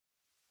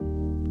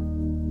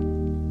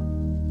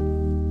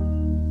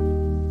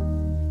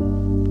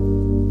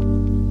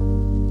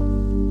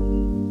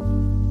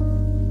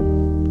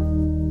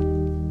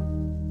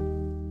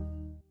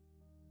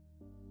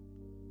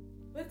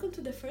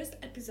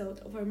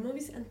episode of our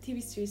movies and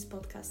TV series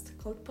podcast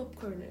called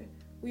PopCorner.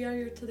 We are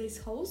your today's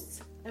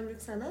hosts. I'm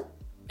Roxana.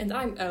 And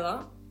I'm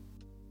Ella.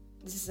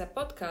 This is a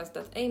podcast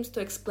that aims to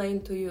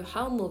explain to you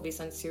how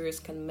movies and series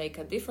can make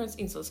a difference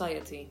in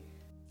society.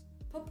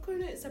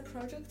 PopCorner is a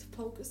project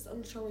focused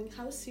on showing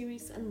how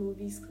series and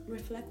movies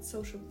reflect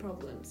social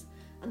problems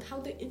and how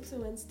they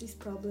influence these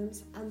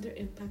problems and their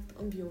impact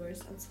on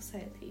viewers and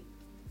society.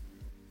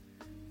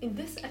 In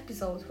this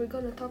episode, we're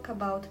going to talk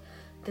about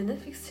the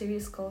Netflix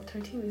series called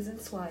 13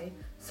 Reasons Why,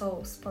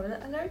 so spoiler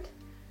alert.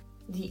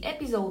 The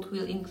episode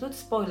will include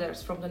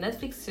spoilers from the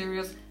Netflix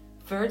series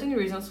 13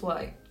 Reasons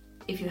Why.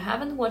 If you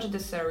haven't watched the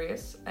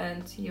series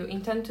and you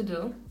intend to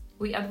do,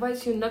 we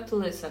advise you not to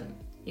listen.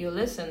 You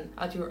listen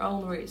at your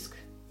own risk.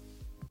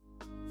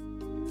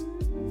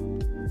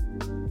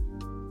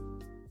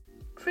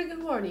 Trigger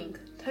warning: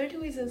 30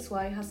 Reasons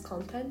Why has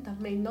content that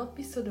may not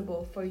be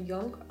suitable for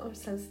young or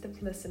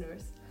sensitive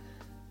listeners.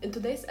 In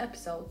today's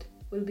episode,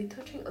 we'll be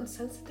touching on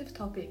sensitive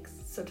topics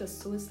such as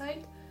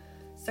suicide,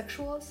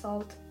 sexual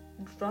assault,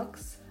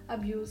 drugs,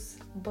 abuse,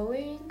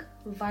 bullying,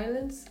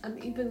 violence,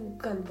 and even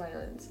gun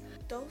violence.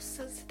 Those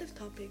sensitive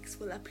topics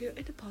will appear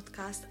in the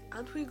podcast,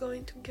 and we're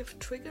going to give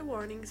trigger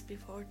warnings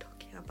before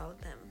talking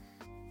about them.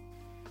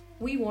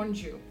 We warned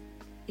you.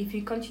 If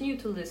you continue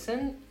to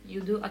listen, you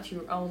do at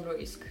your own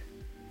risk.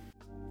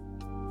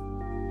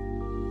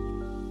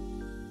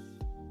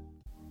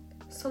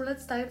 So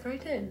let's dive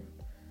right in.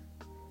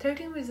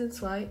 13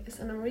 Reasons Why is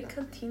an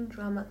American teen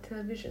drama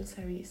television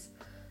series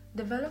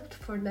developed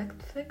for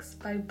Netflix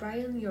by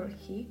Brian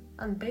Yorkey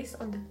and based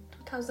on the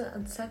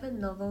 2007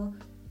 novel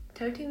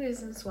 13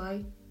 Reasons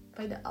Why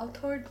by the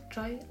author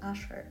Joy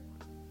Asher.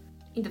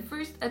 In the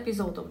first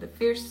episode of the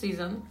first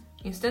season,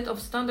 instead of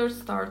standard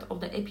start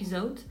of the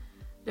episode,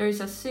 there is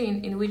a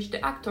scene in which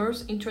the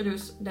actors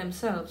introduce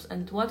themselves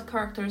and what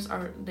characters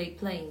are they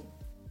playing.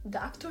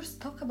 The actors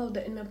talk about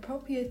the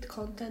inappropriate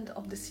content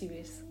of the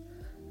series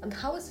and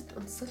how is it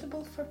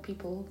unsuitable for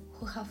people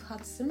who have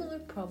had similar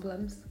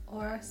problems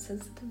or are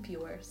sensitive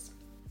viewers.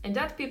 And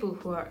that people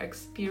who are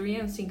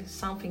experiencing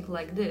something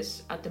like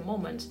this at the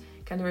moment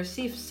can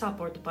receive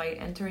support by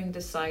entering the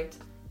site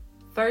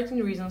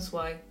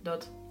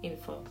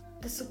 13reasonswhy.info.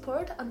 The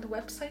support and the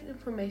website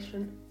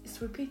information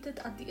is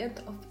repeated at the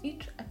end of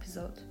each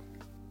episode.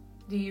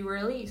 The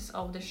release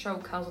of the show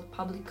caused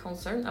public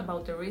concern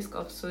about the risk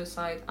of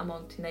suicide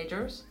among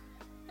teenagers,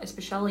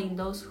 especially in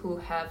those who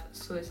have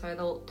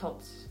suicidal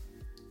thoughts.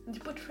 The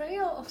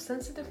portrayal of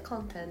sensitive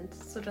content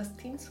such as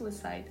teen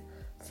suicide,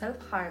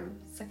 self-harm,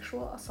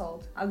 sexual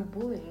assault, and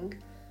bullying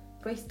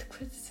raised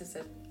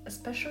criticism,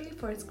 especially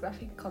for its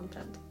graphic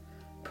content,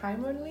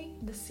 primarily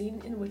the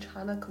scene in which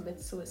Hannah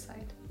commits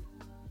suicide.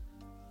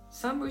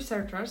 Some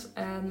researchers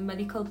and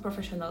medical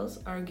professionals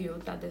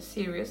argued that the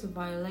series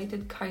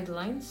violated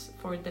guidelines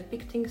for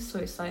depicting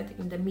suicide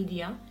in the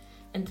media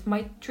and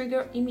might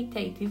trigger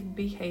imitative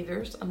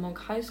behaviors among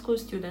high school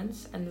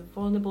students and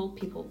vulnerable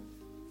people.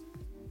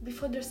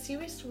 Before the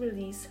series'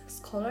 release,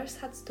 scholars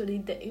had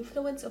studied the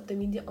influence of the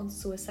media on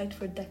suicide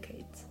for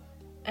decades.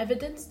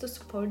 Evidence to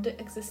support the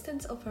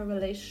existence of a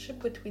relationship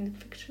between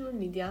fictional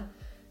media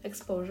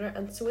exposure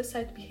and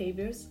suicide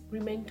behaviors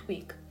remained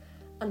weak,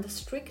 and a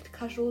strict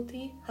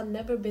causality had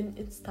never been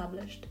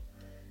established.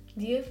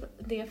 The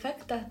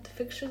effect that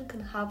fiction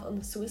can have on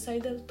the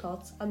suicidal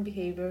thoughts and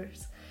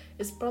behaviors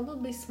is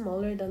probably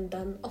smaller than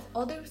that of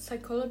other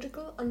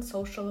psychological and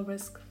social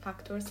risk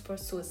factors for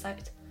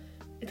suicide.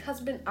 It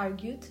has been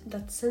argued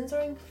that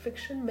censoring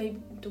fiction may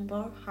do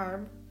more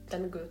harm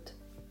than good.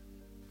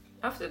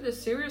 After the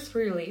series'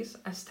 release,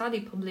 a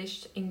study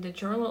published in the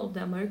Journal of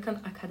the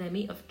American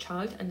Academy of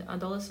Child and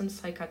Adolescent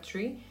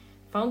Psychiatry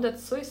found that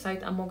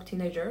suicide among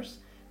teenagers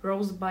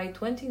rose by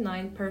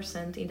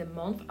 29% in the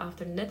month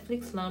after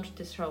Netflix launched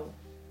the show.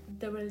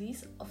 The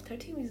release of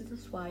 13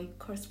 Reasons Why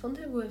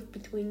corresponded with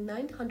between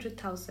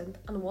 900,000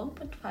 and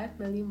 1.5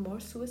 million more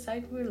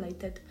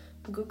suicide-related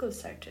Google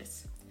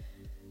searches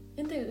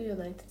in the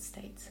United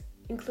States,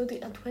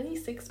 including a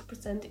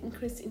 26%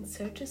 increase in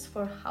searches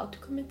for how to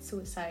commit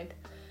suicide,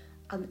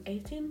 an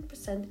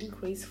 18%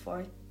 increase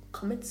for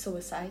commit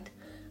suicide,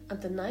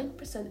 and a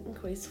 9%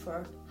 increase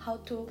for how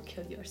to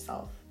kill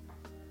yourself.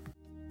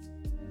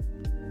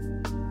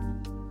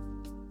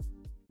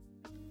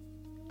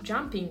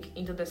 Jumping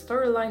into the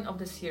storyline of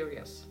the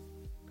series.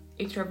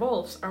 It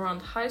revolves around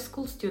high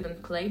school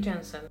student Clay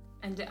Jensen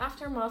and the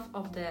aftermath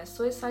of the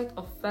suicide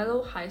of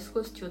fellow high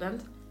school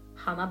student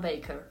Hannah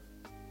Baker.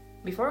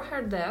 Before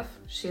her death,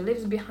 she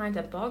leaves behind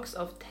a box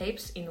of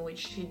tapes in which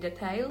she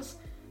details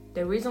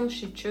the reason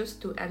she chose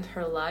to end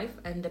her life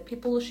and the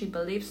people she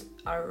believes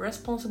are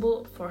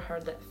responsible for her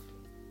death.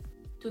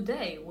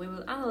 Today, we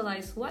will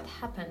analyze what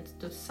happened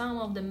to some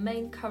of the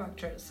main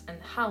characters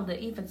and how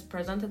the events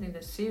presented in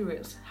the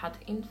series had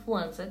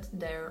influenced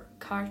their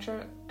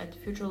culture and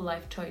future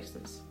life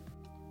choices.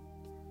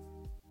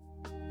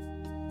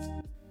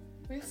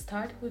 We'll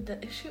start with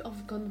the issue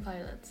of gun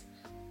violence.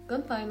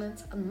 Gun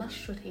violence and mass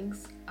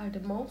shootings are the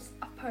most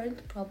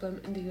apparent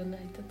problem in the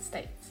United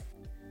States.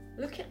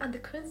 Looking at the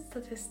current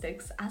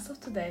statistics as of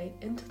today,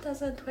 in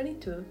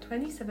 2022,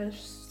 27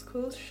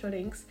 school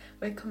shootings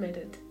were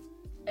committed.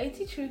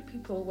 83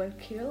 people were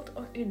killed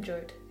or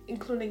injured,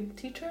 including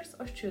teachers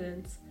or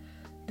students.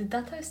 The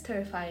data is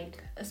terrifying,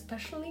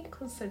 especially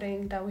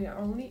considering that we are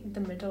only in the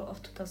middle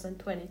of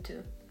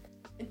 2022.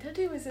 In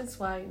 30 Reasons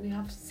Why, we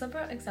have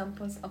several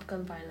examples of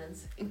gun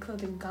violence,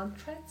 including gun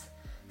threats,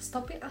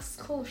 stopping a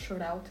school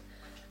shootout,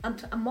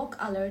 and a mock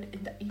alert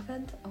in the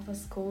event of a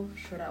school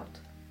shootout.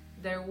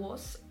 There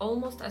was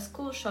almost a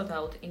school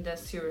shootout in the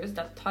series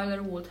that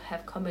Tyler would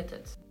have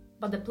committed,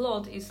 but the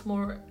plot is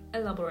more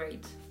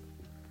elaborate.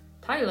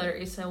 Tyler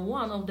is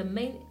one of the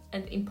main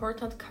and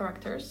important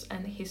characters,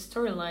 and his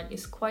storyline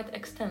is quite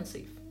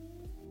extensive.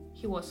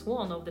 He was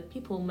one of the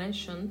people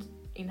mentioned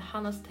in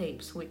Hannah's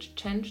tapes, which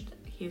changed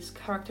his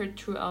character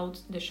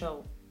throughout the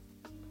show.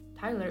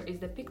 Tyler is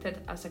depicted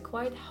as a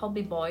quiet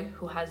hobby boy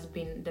who has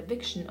been the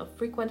victim of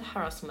frequent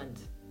harassment.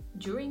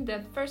 During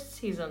the first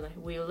season,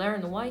 we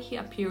learn why he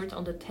appeared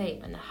on the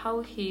tape and how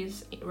he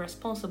is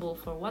responsible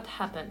for what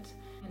happened,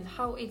 and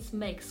how it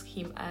makes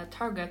him a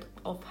target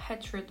of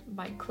hatred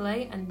by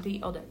Clay and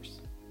the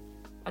others.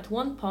 At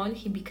one point,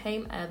 he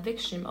became a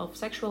victim of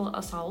sexual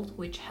assault,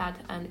 which had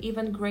an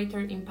even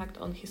greater impact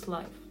on his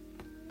life.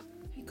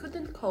 He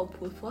couldn't cope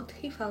with what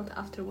he felt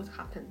after what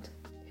happened.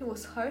 He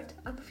was hurt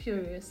and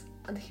furious,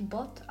 and he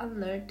bought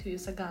and learned to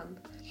use a gun.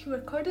 He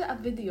recorded a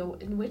video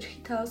in which he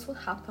tells what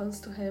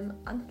happens to him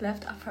and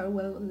left a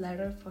farewell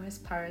letter for his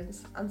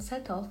parents and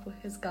set off with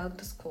his gun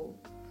to school.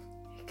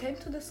 He came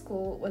to the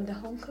school when the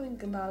homecoming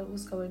ball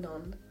was going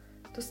on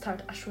to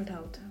start a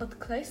shootout, but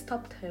Clay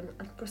stopped him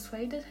and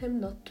persuaded him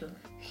not to.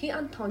 He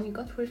and Tony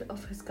got rid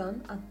of his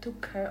gun and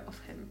took care of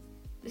him.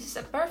 This is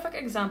a perfect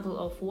example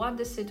of what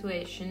the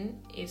situation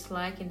is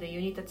like in the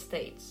United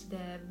States.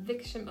 The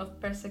victim of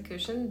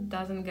persecution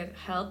doesn't get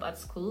help at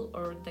school,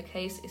 or the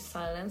case is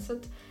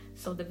silenced,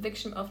 so the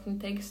victim often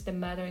takes the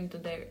matter into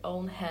their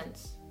own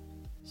hands.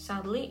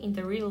 Sadly, in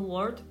the real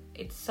world,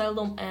 it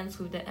seldom ends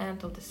with the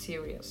end of the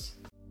series.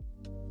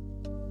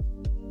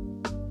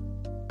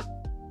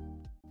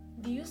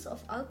 The use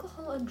of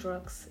alcohol and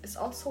drugs is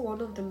also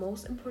one of the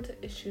most important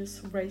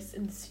issues raised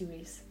in the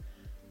series.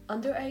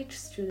 Underage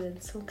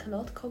students who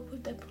cannot cope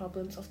with the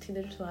problems of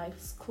teenage life,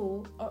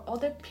 school, or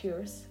other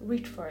peers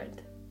reach for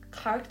it.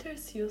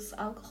 Characters use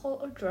alcohol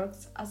or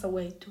drugs as a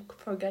way to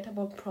forget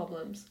about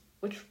problems,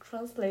 which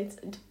translates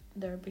into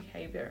their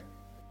behavior.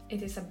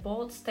 It is a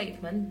bold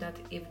statement that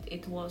if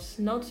it was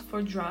not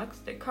for drugs,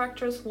 the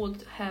characters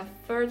would have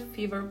fared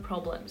fewer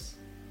problems.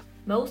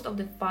 Most of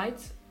the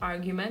fights,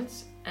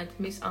 arguments, and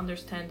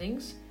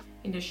misunderstandings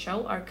in the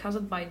show are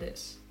caused by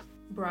this.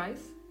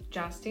 Bryce,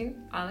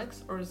 Justin,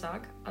 Alex, or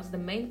Zach, as the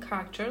main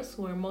characters,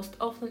 were most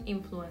often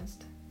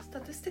influenced.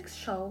 Statistics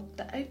show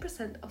that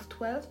 8% of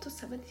 12 to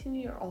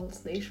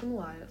 17-year-olds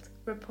nationwide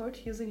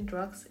report using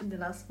drugs in the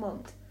last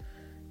month.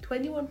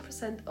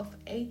 21% of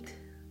 8th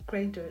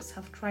graders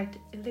have tried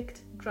illicit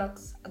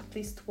drugs at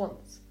least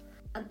once.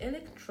 An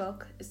illicit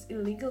drug is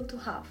illegal to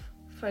have,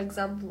 for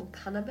example,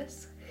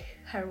 cannabis,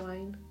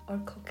 heroin, or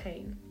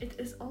cocaine. It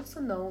is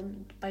also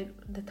known by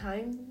the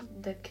time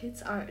the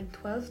kids are in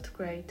 12th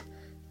grade,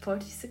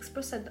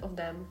 46% of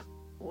them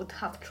would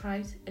have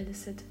tried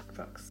illicit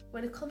drugs.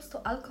 When it comes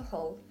to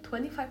alcohol,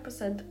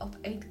 25%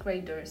 of 8th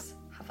graders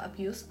have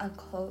abused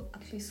alcohol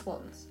at least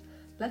once.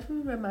 Let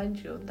me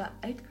remind you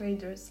that 8th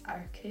graders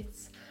are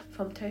kids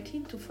from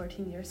 13 to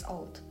 14 years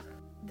old.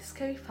 The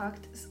scary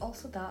fact is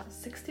also that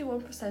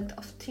 61%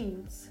 of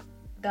teens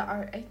that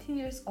are 18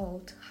 years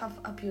old have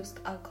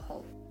abused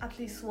alcohol at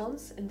least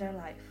once in their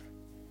life.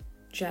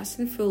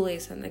 Justin Foley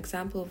is an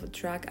example of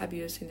drug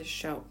abuse in the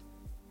show.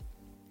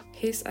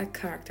 He's a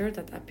character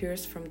that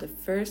appears from the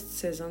first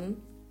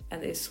season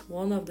and is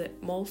one of the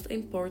most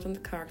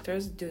important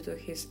characters due to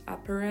his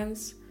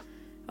appearance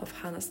of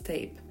Hannah's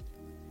tape.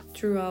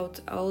 Throughout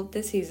all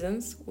the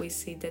seasons, we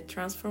see the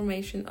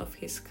transformation of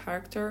his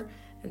character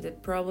and the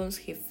problems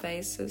he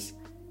faces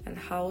and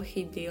how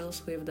he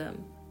deals with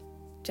them.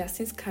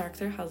 Justin's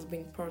character has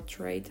been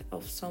portrayed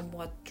as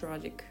somewhat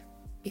tragic,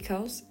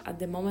 because at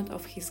the moment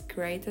of his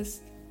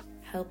greatest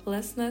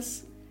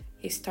helplessness,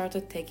 he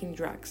started taking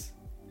drugs.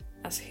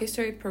 As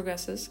history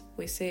progresses,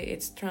 we see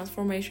its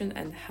transformation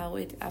and how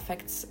it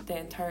affects the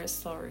entire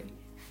story.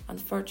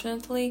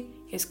 Unfortunately,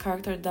 his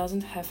character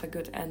doesn't have a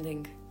good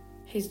ending.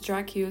 His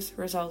drug use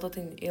resulted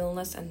in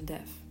illness and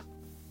death.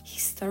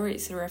 His story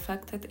is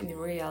reflected in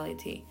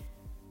reality,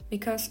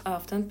 because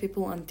often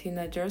people and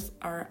teenagers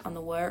are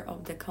unaware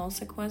of the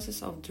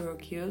consequences of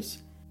drug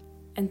use,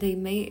 and they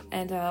may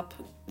end up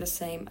the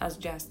same as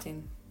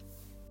Justin.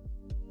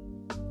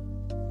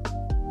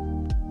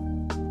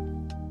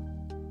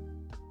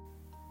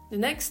 The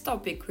next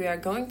topic we are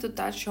going to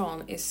touch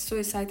on is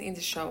suicide in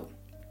the show.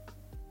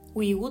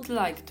 We would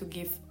like to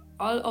give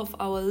all of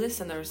our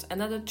listeners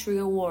another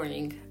trigger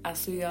warning,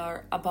 as we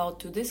are about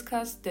to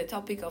discuss the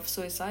topic of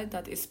suicide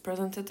that is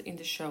presented in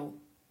the show.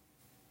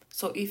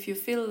 So if you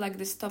feel like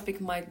this topic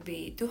might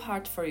be too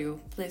hard for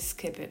you, please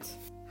skip it.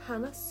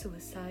 Hannah's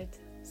suicide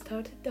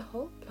started the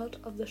whole plot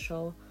of the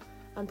show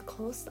and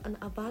caused an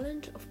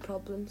avalanche of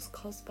problems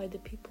caused by the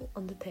people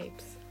on the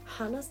tapes.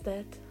 Hannah's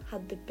death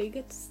had the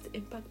biggest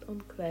impact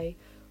on Clay,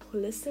 who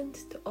listened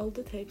to all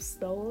the tapes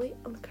slowly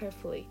and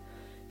carefully,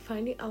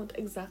 finding out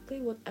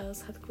exactly what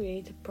else had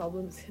created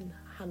problems in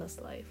Hannah's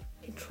life.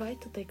 He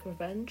tried to take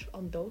revenge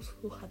on those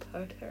who had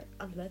hurt her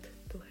and led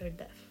to her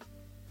death.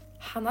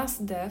 Hannah's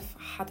death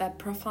had a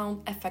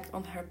profound effect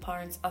on her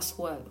parents as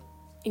well.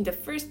 In the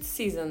first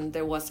season,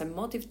 there was a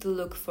motive to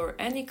look for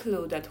any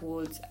clue that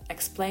would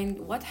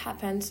explain what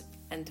happened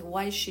and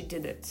why she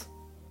did it.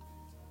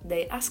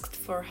 They asked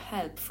for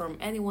help from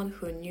anyone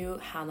who knew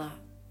Hannah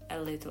a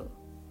little.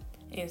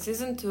 In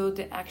season 2,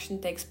 the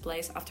action takes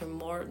place after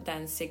more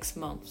than 6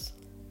 months.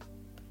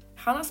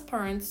 Hannah's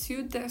parents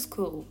sued the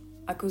school,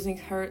 accusing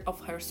her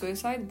of her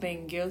suicide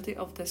being guilty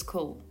of the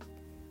school.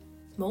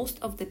 Most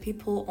of the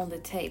people on the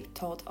tape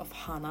thought of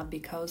Hannah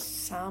because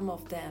some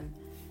of them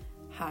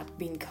had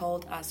been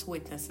called as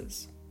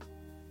witnesses.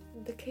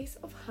 The case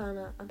of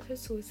Hannah and her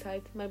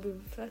suicide might be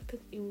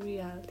reflected in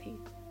reality.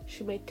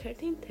 She made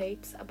 13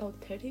 tapes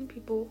about 13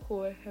 people who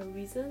were her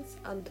reasons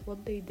and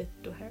what they did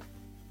to her.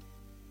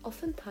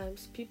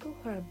 Oftentimes, people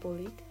who are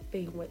bullied,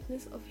 being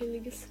witness of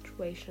illegal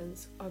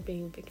situations, or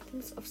being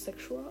victims of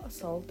sexual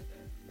assault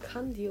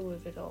can't deal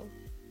with it all.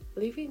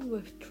 Living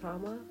with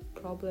trauma,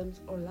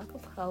 problems, or lack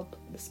of help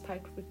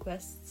despite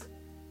requests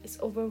is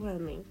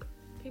overwhelming.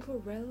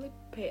 People rarely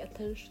pay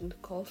attention to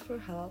calls for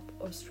help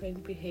or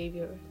strange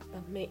behavior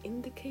that may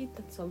indicate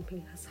that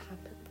something has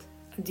happened.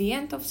 At the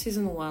end of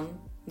season 1,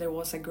 there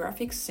was a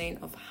graphic scene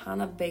of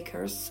Hannah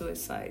Baker's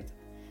suicide,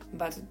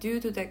 but due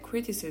to the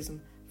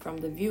criticism from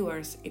the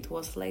viewers, it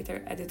was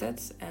later edited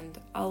and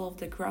all of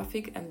the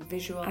graphic and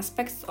visual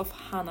aspects of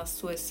Hannah's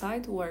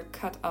suicide were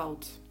cut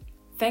out.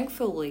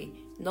 Thankfully,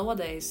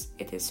 nowadays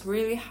it is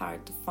really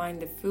hard to find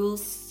the full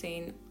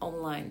scene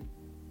online.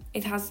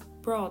 It has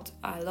brought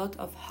a lot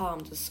of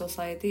harm to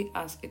society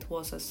as it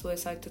was a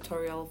suicide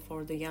tutorial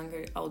for the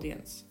younger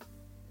audience.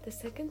 The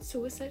second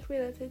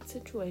suicide-related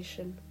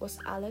situation was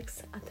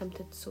Alex's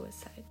attempted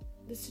suicide.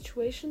 The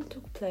situation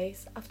took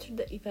place after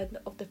the event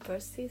of the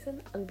first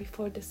season and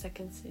before the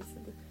second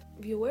season.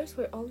 Viewers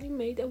were only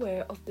made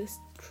aware of this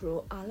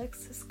through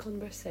Alex's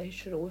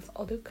conversation with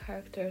other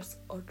characters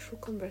or through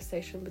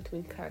conversation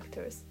between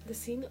characters. The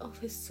scene of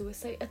his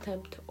suicide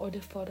attempt or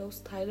the photos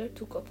Tyler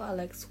took of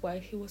Alex while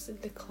he was in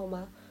the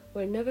coma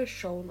were never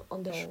shown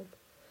on the show.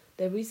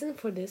 The reason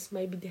for this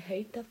may be the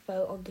hate that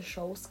fell on the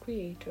show's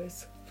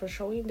creators for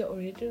showing the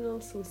original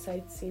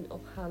suicide scene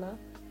of Hannah,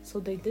 so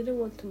they didn't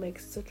want to make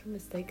such a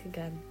mistake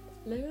again.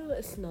 Little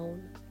is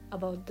known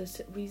about the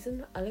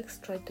reason Alex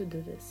tried to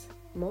do this.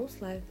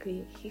 Most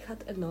likely, he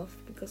had enough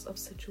because of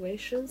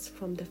situations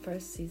from the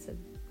first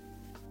season.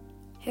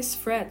 His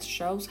threat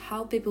shows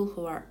how people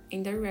who are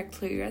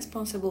indirectly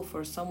responsible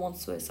for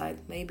someone's suicide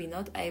may be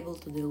not able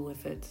to deal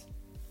with it.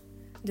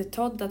 The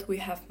thought that we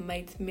have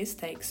made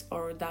mistakes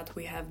or that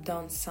we have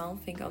done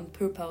something on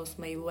purpose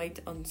may weigh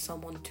on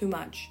someone too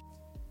much,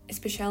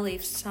 especially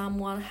if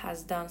someone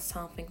has done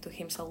something to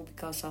himself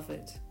because of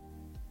it.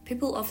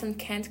 People often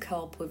can't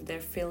cope with their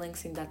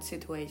feelings in that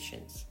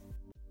situations.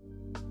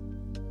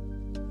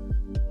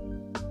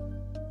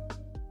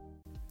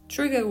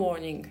 Trigger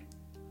warning.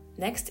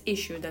 Next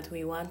issue that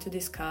we want to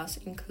discuss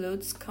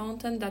includes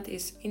content that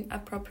is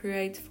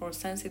inappropriate for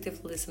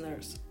sensitive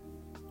listeners.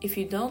 If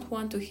you don't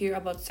want to hear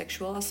about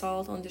sexual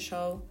assault on the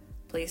show,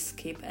 please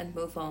skip and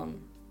move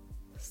on.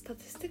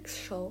 Statistics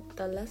show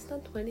that less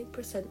than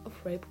 20%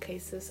 of rape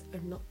cases are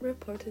not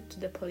reported to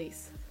the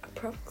police.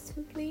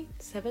 Approximately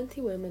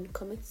 70 women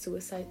commit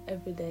suicide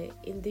every day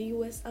in the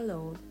US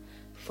alone,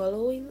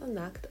 following an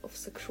act of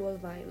sexual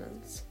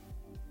violence.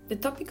 The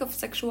topic of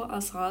sexual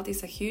assault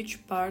is a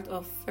huge part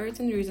of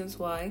 13 Reasons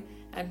Why,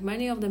 and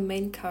many of the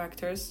main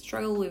characters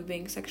struggle with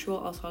being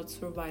sexual assault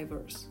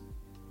survivors.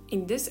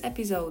 In this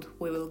episode,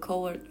 we will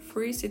cover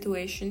 3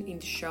 situations in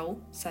the show,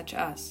 such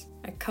as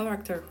a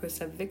character who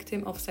is a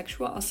victim of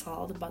sexual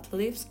assault but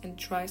lives and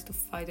tries to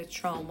fight the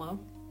trauma,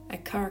 a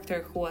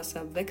character who was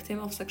a victim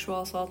of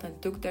sexual assault and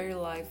took their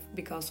life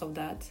because of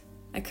that,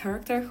 a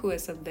character who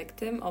is a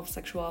victim of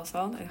sexual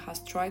assault and has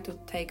tried to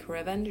take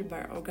revenge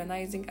by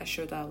organizing a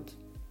shootout.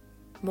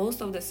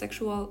 Most of the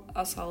sexual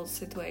assault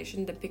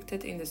situations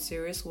depicted in the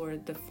series were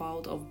the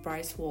fault of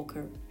Bryce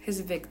Walker. His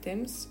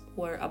victims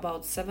were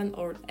about 7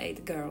 or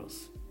 8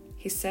 girls.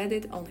 He said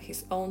it on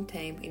his own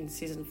tape in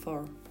season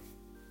 4.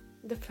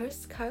 The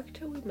first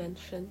character we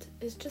mentioned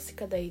is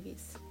Jessica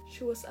Davis.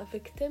 She was a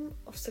victim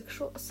of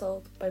sexual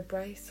assault by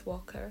Bryce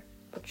Walker,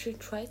 but she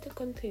tried to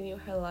continue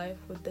her life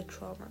with the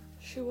trauma.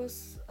 She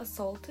was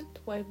assaulted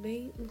while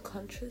being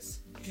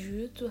unconscious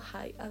due to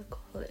high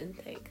alcohol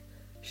intake.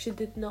 She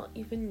did not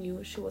even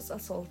know she was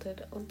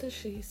assaulted until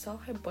she saw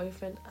her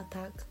boyfriend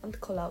attack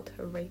and call out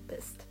her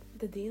rapist.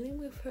 The dealing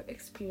with her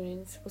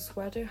experience was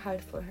rather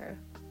hard for her.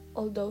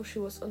 Although she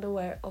was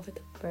unaware of it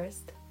at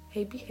first,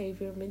 her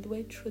behavior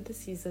midway through the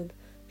season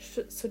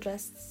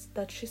suggests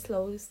that she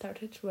slowly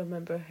started to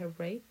remember her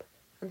rape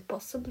and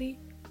possibly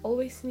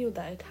always knew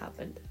that it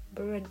happened,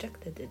 but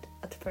rejected it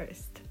at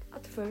first.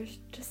 At first,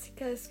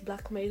 Jessica is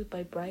blackmailed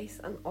by Bryce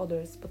and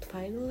others, but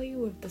finally,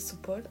 with the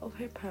support of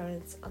her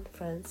parents and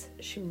friends,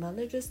 she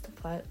manages to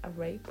file a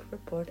rape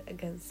report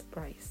against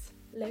Bryce.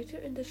 Later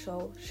in the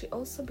show, she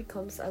also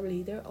becomes a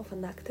leader of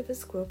an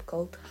activist group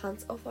called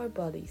Hands Off Our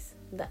Bodies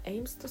that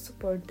aims to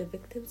support the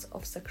victims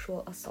of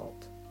sexual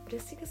assault.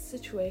 Jessica's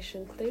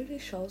situation clearly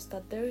shows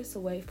that there is a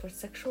way for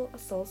sexual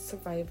assault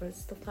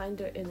survivors to find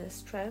their inner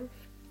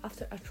strength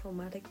after a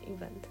traumatic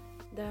event.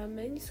 There are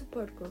many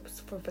support groups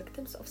for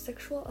victims of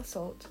sexual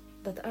assault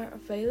that are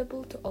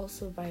available to all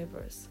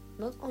survivors,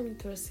 not only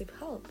to receive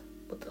help,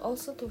 but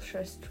also to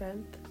share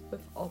strength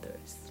with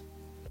others.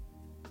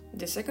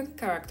 The second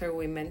character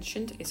we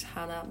mentioned is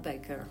Hannah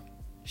Baker.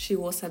 She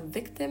was a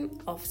victim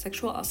of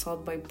sexual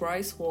assault by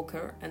Bryce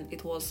Walker, and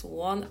it was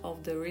one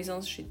of the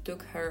reasons she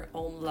took her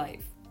own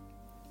life.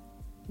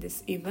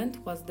 This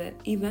event was the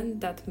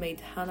event that made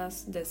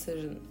Hannah's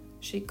decision.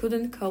 She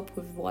couldn't cope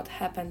with what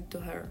happened to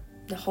her.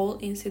 The whole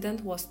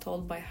incident was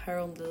told by her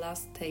on the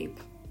last tape.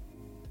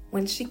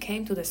 When she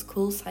came to the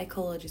school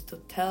psychologist to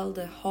tell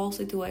the whole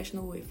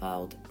situation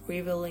without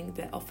revealing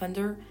the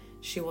offender,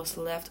 she was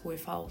left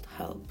without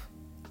help.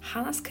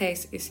 Hannah's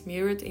case is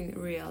mirrored in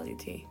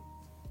reality.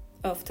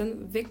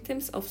 Often,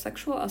 victims of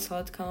sexual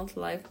assault cannot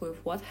live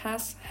with what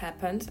has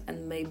happened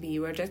and may be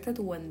rejected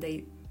when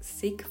they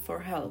seek for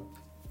help.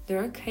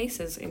 There are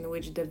cases in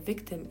which the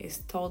victim is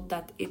told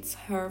that it's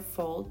her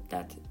fault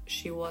that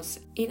she was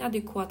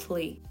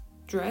inadequately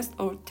dressed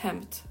or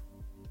tempted.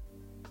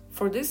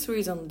 For this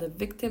reason, the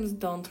victims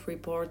don't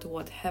report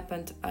what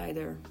happened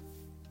either.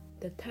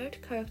 The third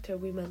character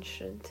we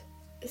mentioned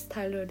is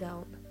Tyler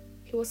Down.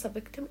 He was a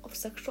victim of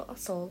sexual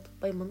assault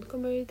by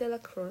Montgomery de la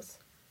Cruz,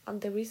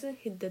 and the reason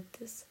he did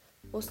this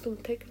was to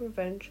take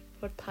revenge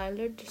for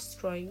Tyler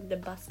destroying the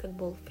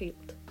basketball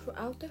field.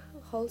 Throughout the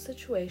whole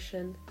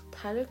situation,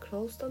 Tyler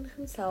closed on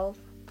himself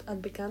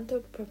and began to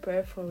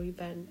prepare for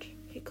revenge.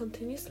 He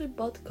continuously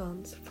bought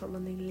guns from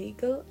an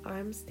illegal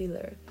arms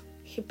dealer.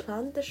 He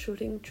planned the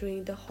shooting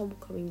during the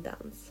homecoming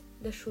dance.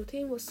 The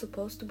shooting was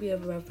supposed to be a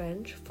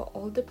revenge for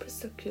all the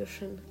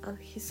persecution and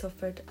he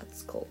suffered at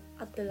school.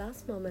 At the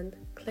last moment,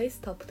 Clay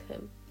stopped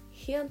him.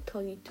 He and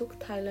Tony took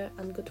Tyler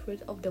and got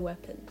rid of the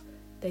weapon.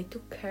 They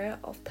took care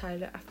of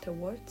Tyler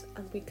afterwards,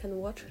 and we can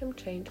watch him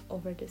change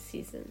over the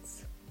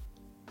seasons.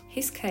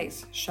 His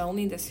case, shown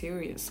in the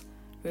series,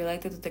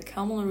 related to the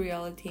common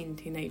reality in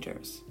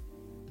teenagers.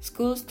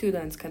 School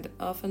students can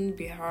often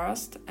be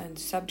harassed and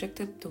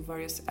subjected to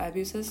various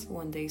abuses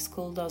when their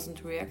school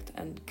doesn't react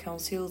and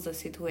conceals the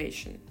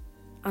situation.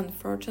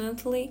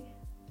 Unfortunately,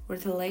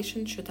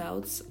 retaliation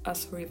shootouts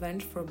as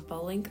revenge for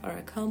bullying are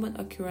a common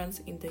occurrence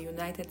in the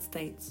United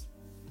States.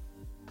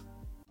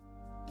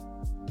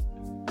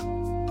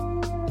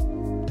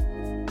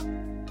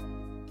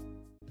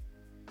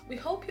 We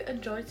hope you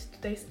enjoyed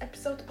today's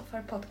episode of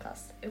our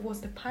podcast. It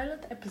was the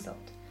pilot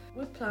episode.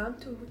 We plan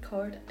to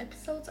record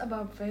episodes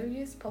about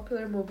various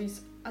popular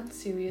movies and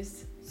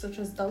series such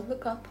as Don't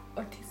Look Up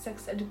or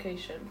T-Sex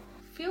Education.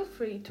 Feel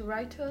free to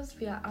write to us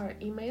via our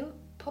email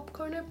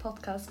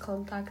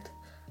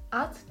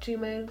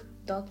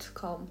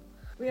popcornerpodcastcontact@gmail.com.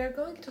 We are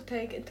going to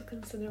take into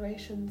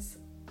considerations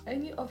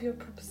any of your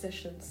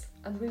propositions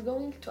and we're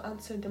going to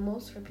answer the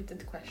most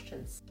repeated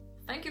questions.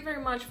 Thank you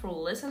very much for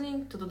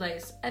listening to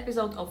today's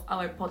episode of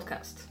our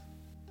podcast.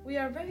 We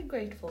are very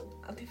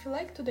grateful, and if you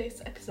like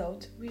today's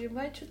episode, we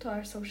invite you to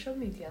our social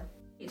media.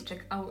 Please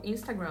check our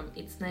Instagram,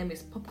 its name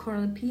is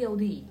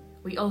PopCornerPOD.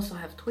 We also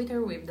have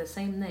Twitter with the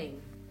same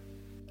name.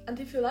 And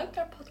if you liked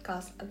our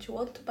podcast and you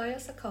want to buy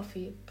us a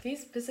coffee,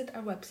 please visit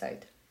our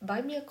website,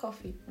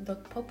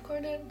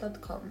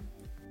 buymeacoffee.popcorner.com.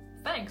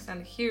 Thanks,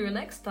 and see you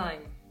next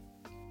time.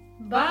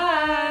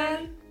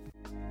 Bye!